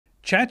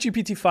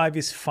ChatGPT 5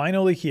 is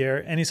finally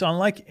here, and it's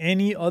unlike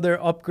any other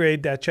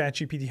upgrade that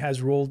ChatGPT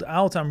has rolled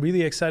out. I'm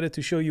really excited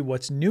to show you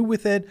what's new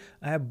with it.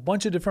 I have a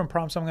bunch of different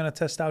prompts I'm going to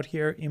test out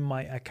here in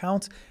my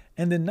account.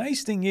 And the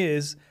nice thing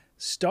is,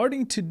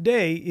 starting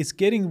today, it's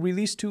getting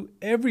released to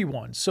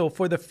everyone. So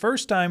for the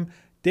first time,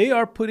 they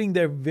are putting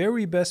their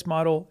very best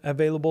model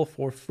available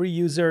for free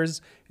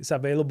users. It's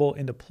available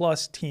in the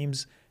Plus,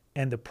 Teams,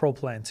 and the Pro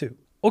plan too.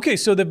 Okay,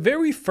 so the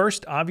very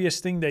first obvious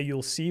thing that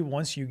you'll see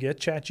once you get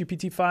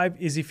ChatGPT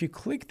 5 is if you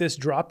click this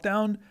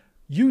dropdown,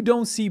 you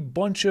don't see a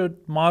bunch of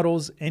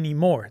models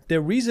anymore. The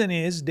reason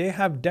is they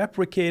have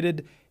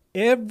deprecated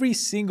every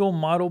single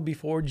model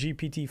before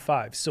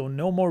GPT-5. So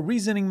no more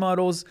reasoning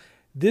models.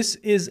 This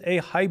is a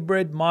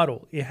hybrid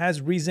model. It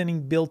has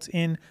reasoning built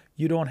in.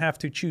 You don't have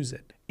to choose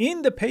it.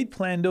 In the paid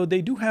plan though,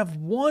 they do have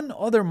one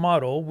other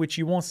model, which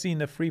you won't see in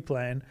the free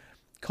plan,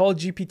 called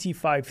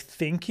GPT-5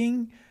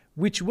 Thinking,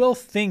 which will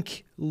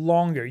think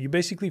longer. You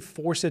basically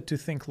force it to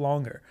think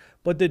longer.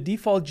 But the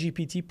default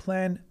GPT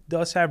plan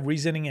does have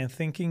reasoning and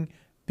thinking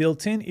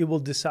built in. It will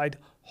decide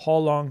how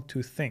long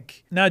to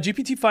think. Now,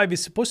 GPT-5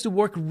 is supposed to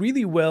work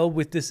really well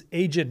with this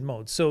agent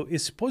mode. So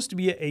it's supposed to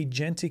be an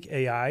agentic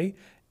AI.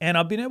 And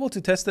I've been able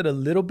to test it a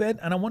little bit.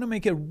 And I want to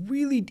make a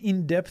really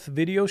in-depth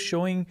video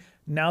showing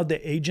now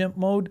the agent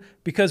mode.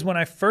 Because when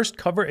I first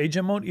covered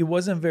agent mode, it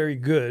wasn't very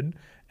good.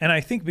 And I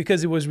think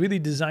because it was really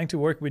designed to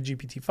work with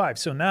GPT-5.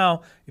 So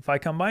now, if I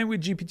combine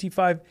with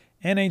GPT-5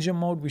 and agent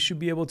mode, we should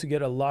be able to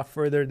get a lot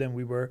further than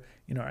we were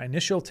in our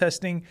initial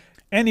testing.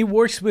 And it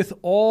works with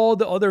all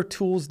the other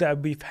tools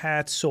that we've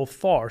had so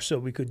far. So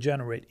we could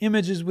generate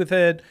images with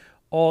it,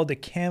 all the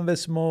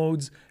canvas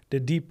modes, the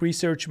deep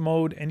research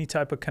mode, any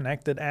type of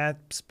connected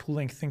apps,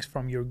 pulling things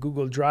from your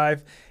Google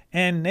Drive.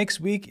 And next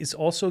week is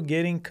also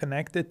getting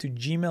connected to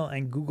Gmail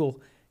and Google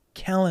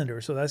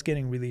Calendar. So that's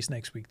getting released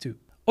next week too.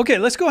 Okay,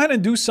 let's go ahead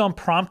and do some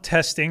prompt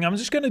testing. I'm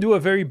just going to do a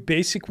very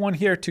basic one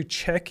here to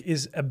check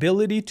its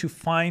ability to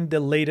find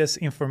the latest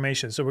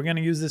information. So we're going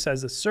to use this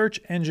as a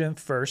search engine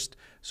first.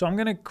 So I'm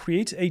going to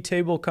create a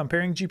table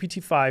comparing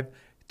GPT-5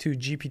 to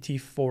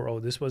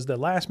GPT-4o. This was the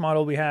last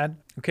model we had.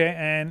 Okay,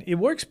 and it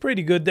works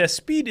pretty good. The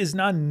speed is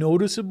not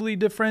noticeably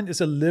different.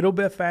 It's a little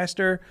bit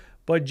faster,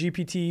 but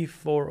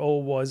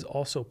GPT-4o was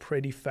also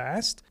pretty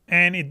fast.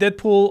 And it did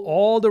pull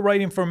all the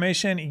right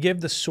information. It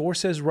gave the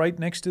sources right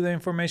next to the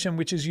information,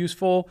 which is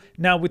useful.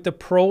 Now with the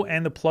Pro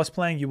and the Plus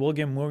plan, you will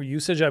get more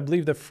usage. I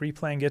believe the free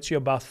plan gets you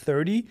about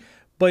 30.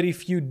 But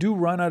if you do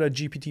run out of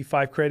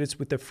GPT-5 credits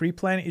with the free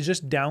plan, it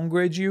just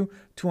downgrades you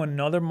to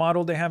another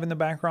model they have in the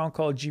background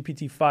called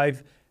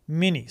GPT-5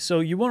 Mini.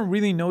 So you won't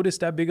really notice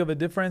that big of a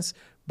difference,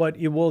 but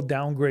it will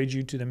downgrade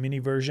you to the mini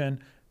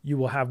version. You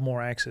will have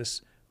more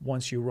access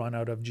once you run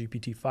out of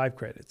GPT-5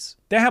 credits.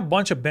 They have a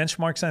bunch of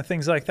benchmarks and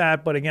things like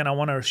that, but again, I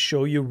want to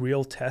show you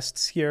real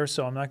tests here,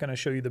 so I'm not going to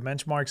show you the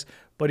benchmarks,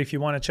 but if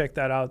you want to check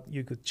that out,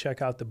 you could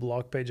check out the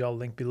blog page I'll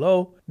link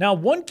below. Now,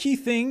 one key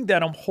thing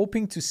that I'm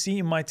hoping to see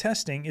in my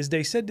testing is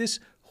they said this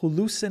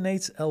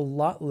hallucinates a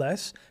lot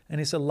less,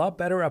 and it's a lot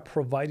better at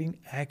providing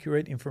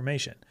accurate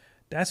information.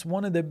 That's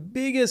one of the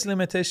biggest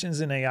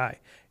limitations in AI.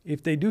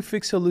 If they do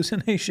fix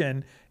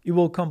hallucination, it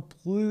will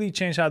completely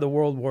change how the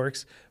world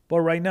works.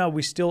 But right now,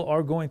 we still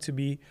are going to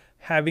be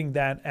having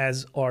that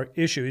as our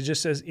issue. It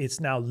just says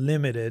it's now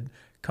limited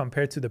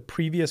compared to the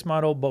previous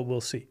model, but we'll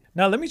see.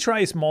 Now, let me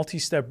try its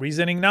multi-step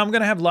reasoning. Now, I'm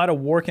going to have a lot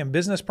of work and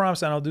business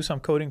prompts, and I'll do some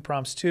coding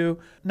prompts too.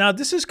 Now,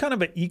 this is kind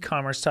of an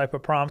e-commerce type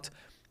of prompt.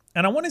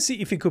 And I want to see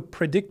if it could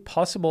predict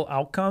possible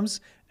outcomes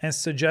and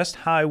suggest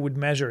how I would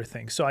measure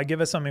things. So I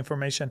give it some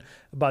information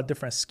about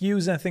different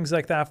SKUs and things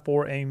like that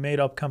for a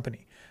made-up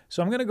company.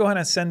 So I'm going to go ahead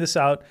and send this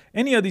out.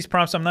 Any of these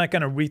prompts, I'm not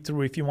going to read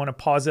through. If you want to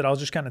pause it, I'll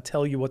just kind of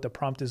tell you what the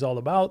prompt is all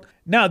about.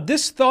 Now,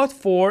 this thought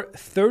for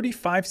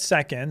 35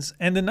 seconds.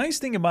 And the nice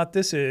thing about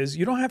this is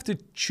you don't have to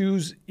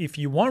choose if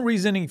you want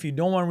reasoning, if you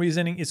don't want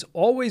reasoning. It's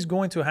always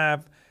going to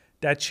have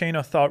that chain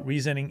of thought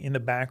reasoning in the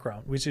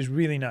background, which is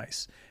really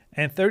nice.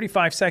 And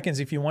 35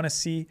 seconds, if you want to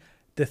see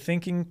the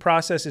thinking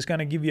process, is going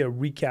to give you a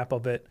recap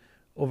of it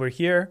over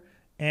here.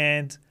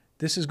 And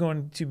this is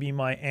going to be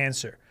my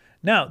answer.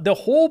 Now, the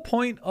whole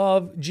point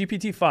of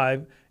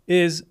GPT-5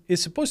 is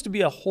it's supposed to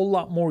be a whole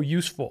lot more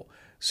useful.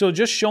 So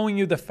just showing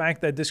you the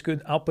fact that this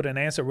could output an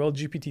answer, well,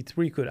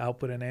 GPT-3 could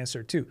output an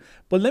answer too.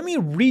 But let me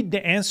read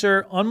the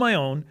answer on my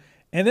own,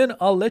 and then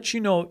I'll let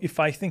you know if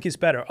I think it's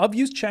better. I've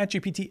used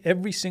ChatGPT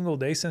every single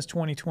day since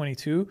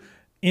 2022.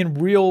 In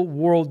real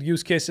world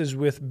use cases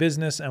with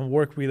business and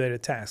work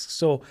related tasks.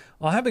 So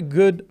I'll have a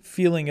good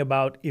feeling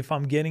about if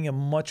I'm getting a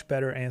much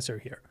better answer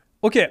here.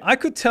 Okay, I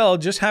could tell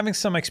just having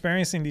some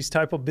experience in these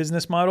type of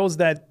business models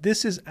that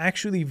this is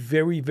actually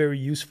very, very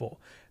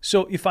useful.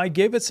 So if I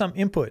gave it some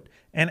input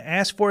and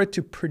asked for it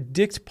to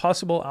predict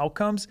possible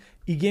outcomes,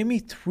 it gave me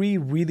 3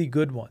 really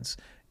good ones.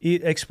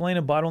 It explained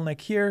a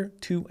bottleneck here,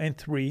 2 and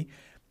 3.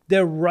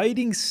 The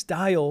writing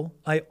style,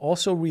 I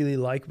also really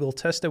like. We'll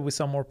test it with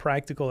some more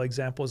practical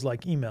examples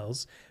like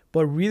emails,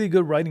 but really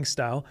good writing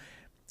style.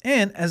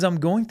 And as I'm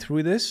going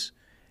through this,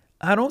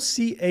 I don't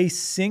see a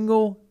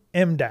single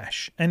M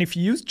dash. And if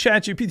you use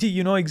ChatGPT,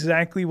 you know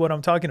exactly what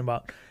I'm talking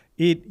about.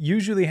 It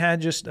usually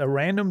had just a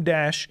random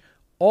dash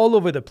all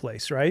over the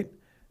place, right?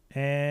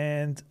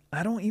 And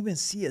I don't even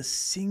see a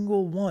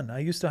single one. I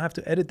used to have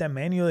to edit that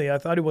manually. I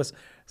thought it was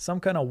some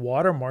kind of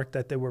watermark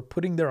that they were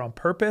putting there on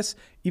purpose.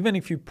 Even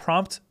if you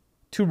prompt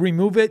to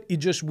remove it, it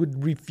just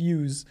would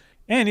refuse.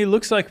 And it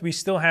looks like we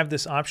still have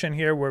this option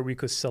here where we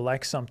could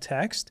select some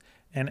text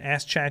and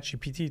ask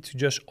ChatGPT to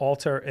just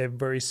alter a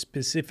very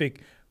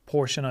specific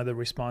portion of the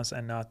response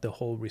and not the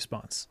whole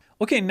response.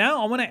 Okay,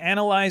 now I want to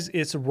analyze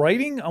its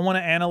writing. I want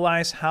to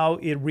analyze how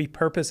it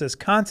repurposes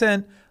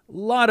content. A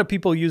lot of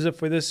people use it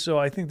for this, so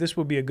I think this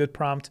would be a good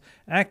prompt.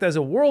 Act as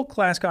a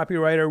world-class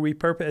copywriter,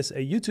 repurpose a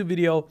YouTube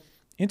video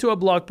into a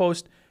blog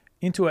post,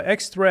 into an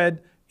X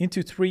thread,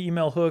 into 3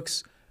 email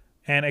hooks,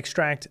 and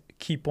extract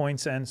key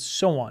points and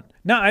so on.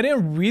 Now, I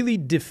didn't really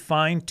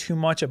define too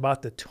much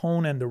about the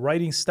tone and the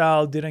writing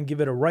style, didn't give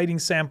it a writing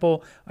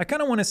sample. I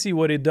kind of want to see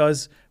what it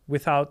does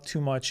without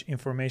too much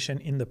information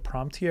in the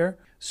prompt here.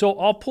 So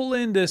I'll pull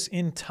in this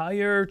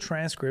entire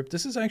transcript.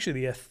 This is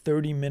actually a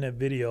 30-minute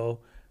video,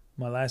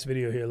 my last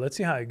video here. Let's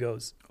see how it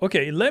goes.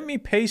 Okay, let me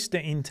paste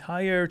the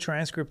entire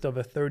transcript of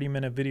a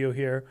 30-minute video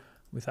here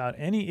without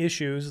any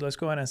issues. Let's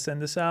go ahead and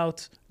send this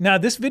out. Now,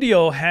 this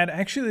video had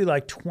actually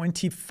like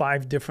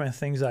 25 different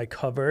things I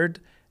covered,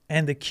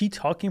 and the key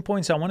talking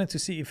points, I wanted to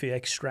see if it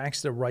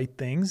extracts the right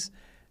things.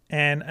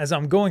 And as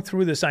I'm going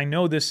through this, I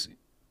know this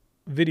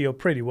video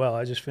pretty well.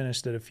 I just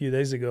finished it a few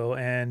days ago,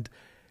 and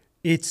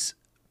it's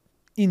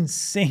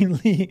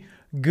insanely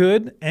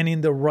good and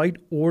in the right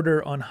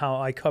order on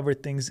how I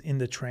covered things in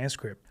the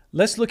transcript.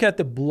 Let's look at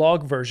the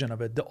blog version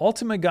of it. The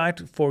ultimate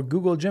guide for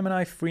Google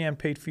Gemini, free and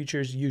paid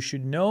features you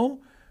should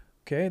know.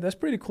 Okay, that's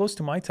pretty close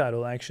to my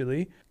title,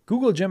 actually.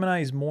 Google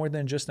Gemini is more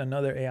than just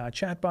another AI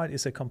chatbot.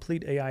 It's a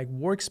complete AI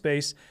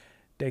workspace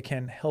that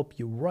can help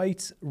you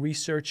write,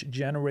 research,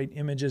 generate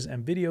images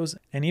and videos,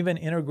 and even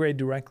integrate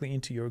directly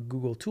into your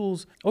Google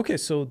tools. Okay,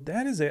 so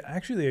that is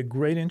actually a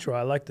great intro.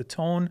 I like the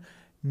tone.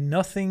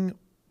 Nothing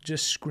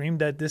just screamed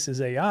that this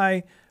is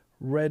AI.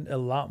 Read a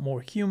lot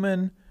more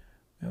human.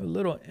 A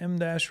little M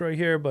dash right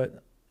here,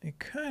 but it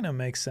kind of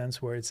makes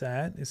sense where it's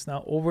at. It's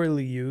not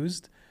overly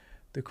used.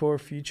 The core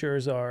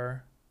features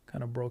are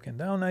kind of broken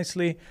down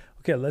nicely.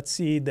 Okay, let's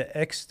see the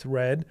X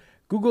thread.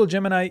 Google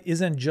Gemini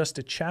isn't just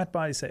a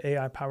chatbot, it's an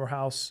AI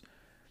powerhouse.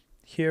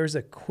 Here's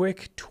a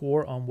quick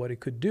tour on what it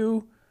could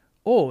do.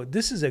 Oh,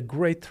 this is a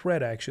great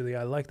thread, actually.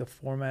 I like the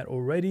format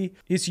already.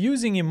 It's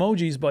using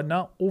emojis, but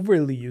not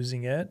overly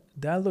using it.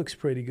 That looks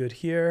pretty good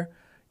here.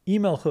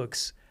 Email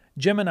hooks.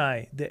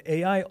 Gemini, the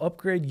AI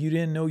upgrade you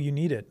didn't know you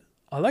needed.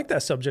 I like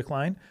that subject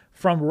line.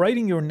 From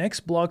writing your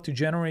next blog to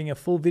generating a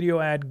full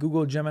video ad,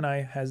 Google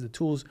Gemini has the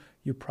tools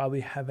you probably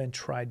haven't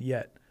tried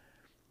yet.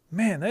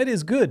 Man, that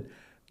is good.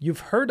 You've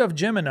heard of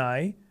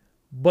Gemini,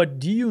 but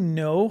do you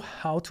know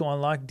how to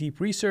unlock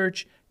deep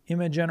research,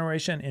 image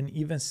generation, and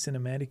even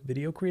cinematic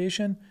video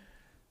creation?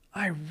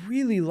 I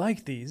really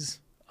like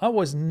these. I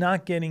was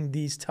not getting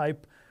these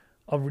type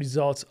of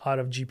results out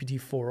of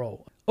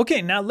GPT-4o.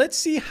 Okay, now let's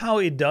see how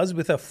it does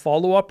with a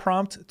follow-up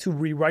prompt to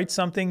rewrite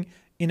something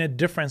in a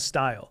different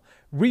style.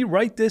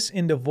 Rewrite this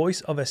in the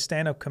voice of a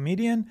stand-up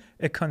comedian,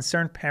 a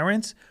concerned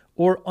parent,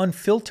 or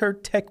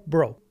unfiltered tech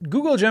bro.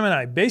 Google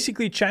Gemini,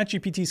 basically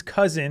ChatGPT's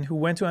cousin who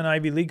went to an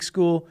Ivy League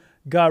school,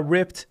 got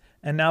ripped,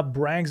 and now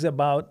brags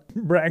about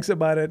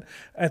it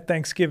at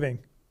Thanksgiving.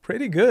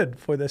 Pretty good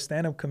for the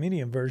stand-up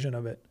comedian version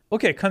of it.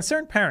 Okay,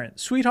 concerned parent.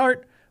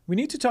 Sweetheart, we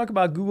need to talk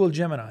about Google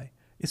Gemini.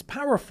 It's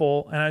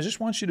powerful, and I just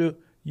want you to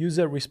use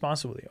it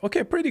responsibly.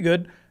 Okay, pretty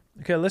good.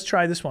 Okay, let's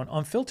try this one.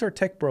 Unfiltered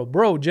tech bro.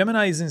 Bro,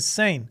 Gemini is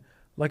insane.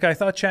 Like, I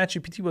thought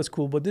ChatGPT was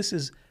cool, but this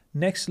is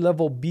next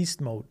level beast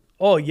mode.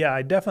 Oh yeah,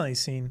 I definitely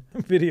seen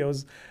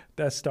videos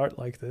that start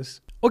like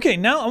this. Okay,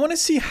 now I want to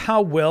see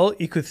how well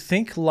it could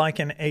think like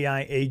an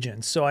AI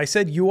agent. So I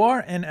said you are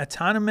an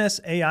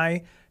autonomous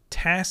AI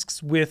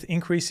tasked with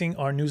increasing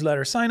our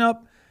newsletter sign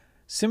up.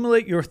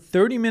 Simulate your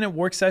 30-minute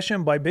work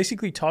session by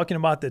basically talking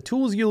about the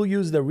tools you'll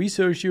use, the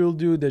research you'll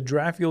do, the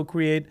draft you'll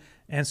create,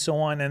 and so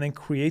on, and then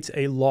creates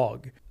a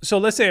log. So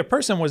let's say a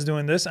person was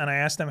doing this and I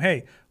asked them,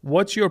 hey,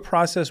 what's your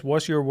process?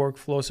 What's your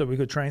workflow? So we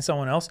could train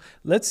someone else.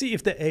 Let's see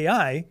if the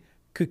AI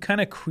could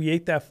kind of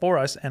create that for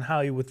us and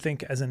how it would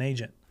think as an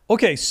agent.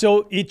 Okay,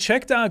 so it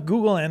checked out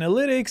Google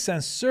Analytics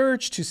and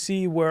search to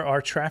see where our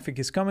traffic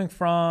is coming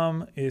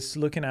from. It's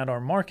looking at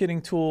our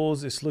marketing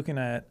tools. It's looking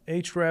at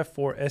Href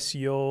for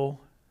SEO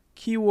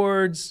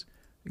keywords.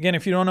 Again,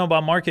 if you don't know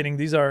about marketing,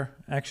 these are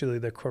actually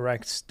the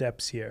correct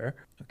steps here.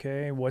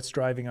 Okay, what's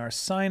driving our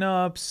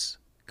signups?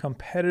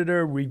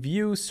 Competitor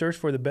review, search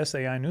for the best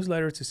AI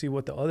newsletter to see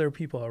what the other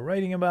people are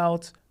writing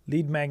about.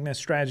 Lead magnet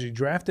strategy,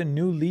 draft a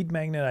new lead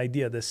magnet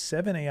idea. The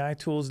 7 AI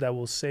tools that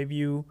will save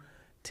you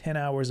 10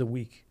 hours a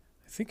week.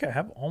 I think I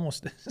have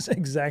almost this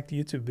exact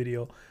YouTube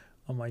video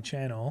on my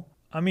channel.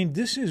 I mean,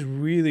 this is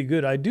really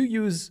good. I do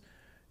use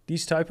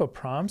these type of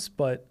prompts,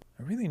 but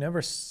I really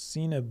never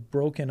seen it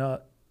broken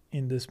up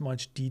in this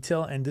much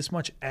detail and this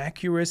much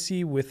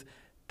accuracy with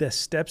the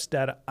steps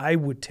that I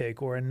would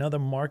take or another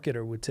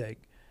marketer would take.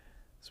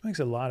 This makes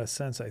a lot of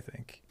sense, I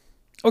think.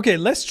 Okay,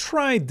 let's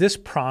try this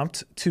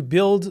prompt to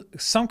build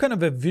some kind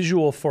of a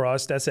visual for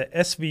us that's a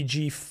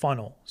SVG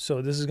funnel.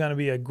 So this is going to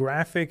be a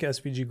graphic,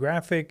 SVG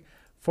graphic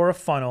for a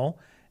funnel.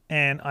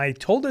 And I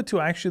told it to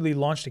actually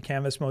launch the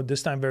canvas mode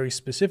this time very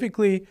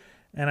specifically,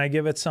 and I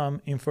give it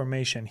some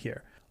information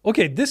here.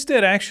 Okay, this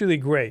did actually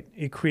great.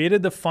 It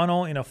created the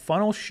funnel in a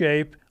funnel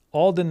shape.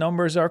 All the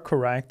numbers are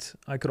correct.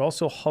 I could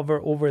also hover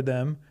over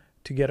them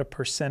to get a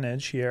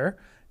percentage here.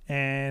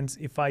 And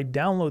if I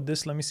download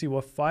this, let me see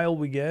what file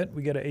we get.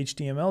 We get an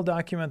HTML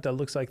document that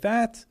looks like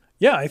that.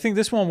 Yeah, I think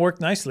this one worked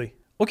nicely.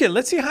 Okay,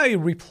 let's see how it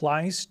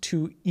replies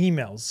to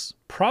emails.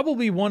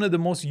 Probably one of the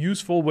most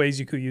useful ways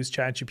you could use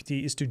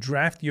ChatGPT is to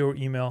draft your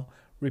email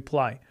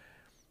reply.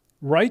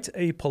 Write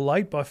a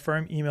polite but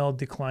firm email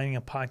declining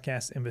a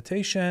podcast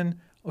invitation.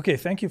 Okay,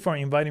 thank you for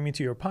inviting me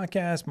to your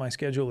podcast. My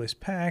schedule is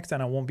packed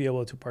and I won't be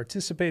able to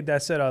participate.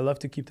 That said, I'd love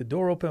to keep the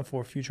door open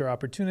for future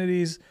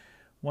opportunities.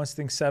 Once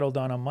things settle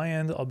down on my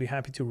end, I'll be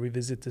happy to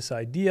revisit this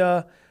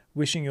idea.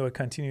 Wishing you a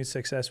continued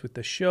success with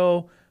the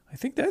show. I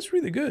think that's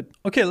really good.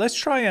 Okay, let's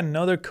try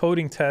another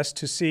coding test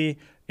to see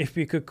if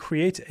we could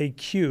create a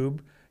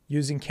cube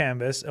using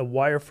Canvas, a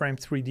wireframe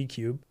 3D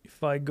cube.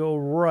 If I go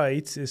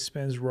right, it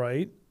spins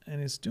right,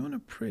 and it's doing a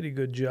pretty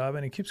good job,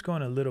 and it keeps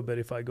going a little bit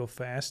if I go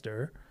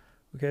faster.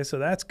 Okay, so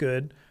that's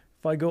good.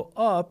 If I go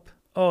up,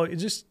 oh, it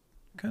just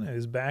kind of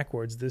is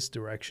backwards this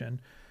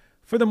direction.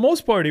 For the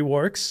most part, it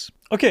works.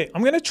 Okay,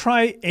 I'm gonna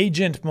try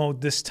agent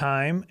mode this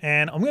time,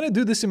 and I'm gonna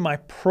do this in my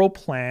pro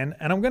plan,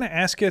 and I'm gonna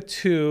ask it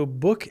to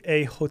book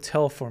a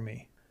hotel for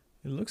me.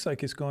 It looks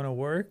like it's gonna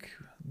work.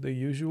 The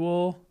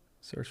usual,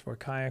 search for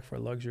kayak for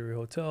luxury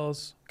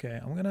hotels. Okay,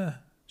 I'm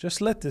gonna just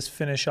let this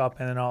finish up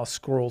and then I'll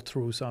scroll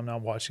through so I'm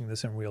not watching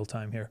this in real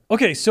time here.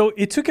 Okay, so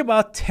it took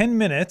about 10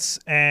 minutes,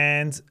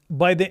 and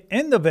by the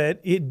end of it,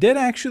 it did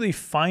actually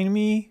find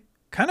me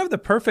kind of the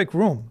perfect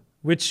room,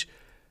 which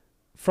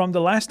from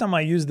the last time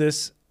I used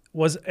this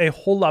was a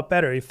whole lot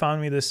better. It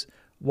found me this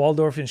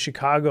Waldorf in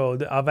Chicago.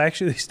 I've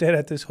actually stayed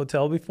at this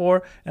hotel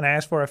before, and I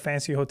asked for a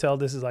fancy hotel.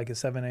 This is like a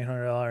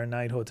 $700-800 a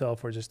night hotel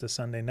for just a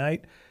Sunday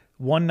night.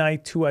 1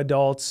 night, 2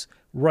 adults,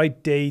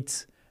 right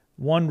date,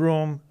 1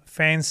 room,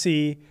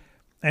 fancy.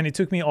 And it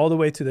took me all the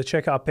way to the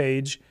checkout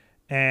page,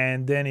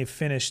 and then it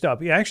finished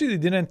up. It actually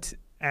didn't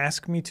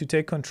ask me to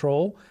take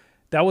control.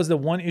 That was the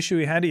one issue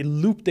it had. It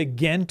looped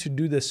again to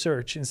do the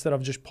search instead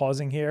of just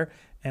pausing here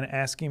and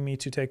asking me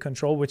to take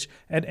control, which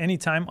at any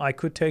time I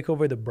could take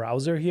over the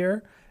browser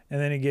here. And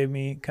then it gave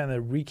me kind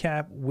of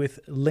recap with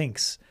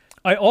links.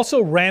 I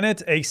also ran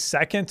it a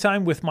second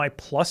time with my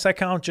Plus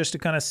account just to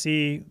kind of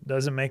see,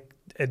 does it make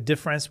a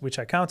difference which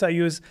account I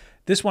use.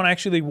 This one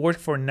actually worked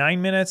for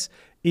 9 minutes.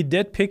 It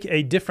did pick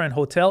a different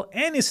hotel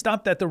and it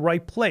stopped at the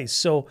right place.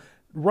 So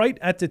right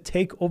at the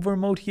takeover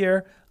mode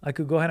here, I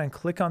could go ahead and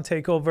click on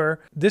takeover.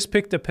 This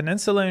picked the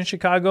Peninsula in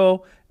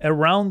Chicago,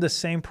 around the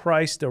same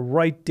price, the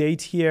right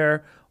date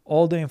here.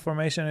 All the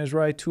information is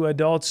right, 2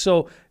 adults.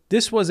 So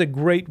this was a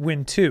great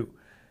win too.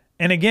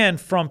 And again,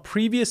 from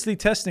previously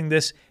testing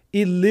this,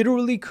 it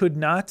literally could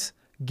not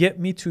get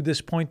me to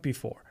this point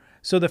before.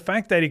 So the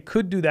fact that it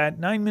could do that,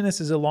 9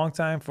 minutes is a long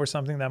time for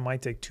something that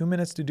might take 2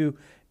 minutes to do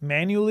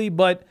manually.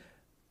 But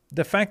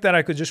the fact that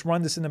I could just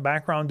run this in the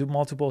background, do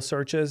multiple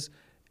searches,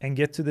 and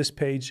get to this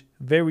page,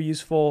 very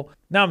useful.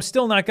 Now, I'm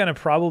still not gonna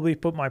probably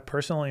put my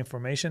personal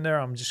information there.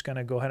 I'm just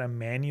gonna go ahead and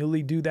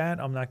manually do that.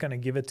 I'm not gonna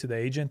give it to the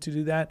agent to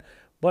do that,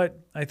 but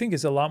I think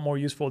it's a lot more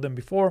useful than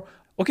before.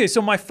 Okay,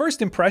 so my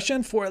first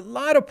impression for a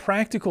lot of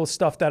practical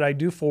stuff that I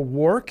do for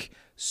work,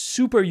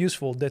 super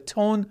useful. The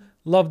tone,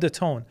 love the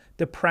tone.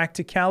 The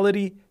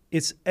practicality,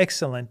 it's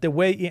excellent. The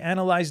way it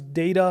analyzed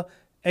data,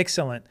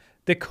 excellent.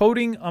 The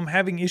coding, I'm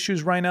having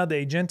issues right now.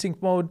 The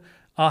agentic mode,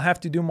 I'll have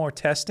to do more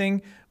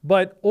testing.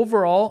 But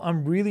overall,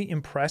 I'm really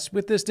impressed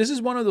with this. This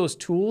is one of those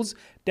tools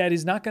that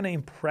is not going to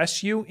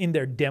impress you in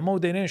their demo.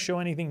 They didn't show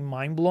anything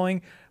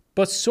mind-blowing.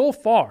 But so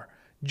far,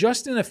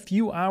 just in a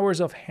few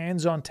hours of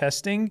hands-on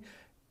testing,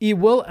 it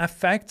will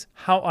affect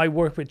how I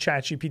work with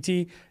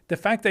ChatGPT. The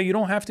fact that you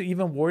don't have to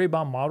even worry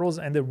about models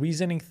and the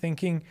reasoning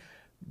thinking,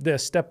 the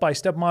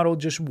step-by-step model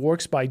just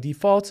works by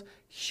default,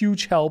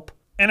 huge help.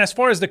 And as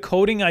far as the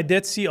coding, I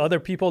did see other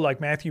people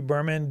like Matthew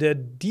Berman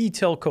did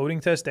detailed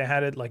coding tests. They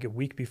had it like a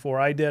week before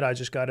I did. I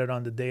just got it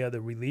on the day of the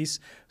release.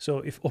 So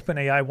if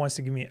OpenAI wants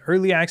to give me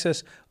early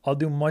access, I'll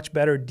do much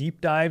better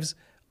deep dives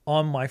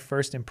on my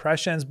first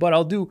impressions, but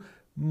I'll do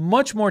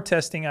much more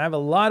testing. I have a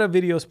lot of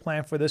videos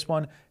planned for this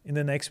one in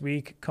the next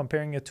week,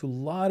 comparing it to a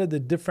lot of the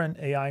different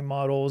AI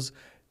models,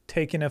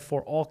 taking it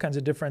for all kinds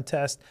of different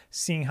tests,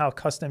 seeing how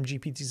custom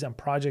GPTs and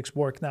projects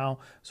work now.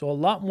 So a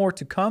lot more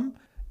to come.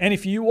 And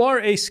if you are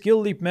a Skill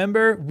Leap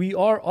member, we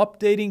are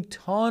updating a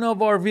ton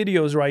of our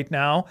videos right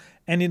now.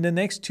 And in the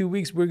next 2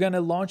 weeks, we're going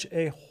to launch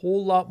a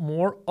whole lot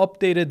more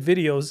updated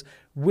videos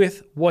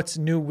with what's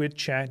new with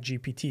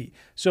ChatGPT.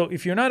 So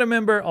if you're not a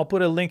member, I'll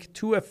put a link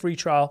to a free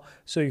trial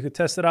so you could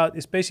test it out.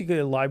 It's basically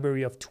a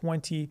library of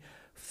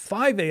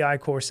 25 AI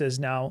courses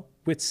now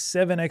with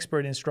 7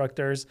 expert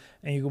instructors,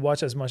 and you can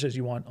watch as much as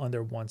you want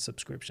under one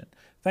subscription.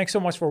 Thanks so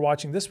much for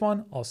watching this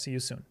one. I'll see you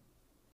soon.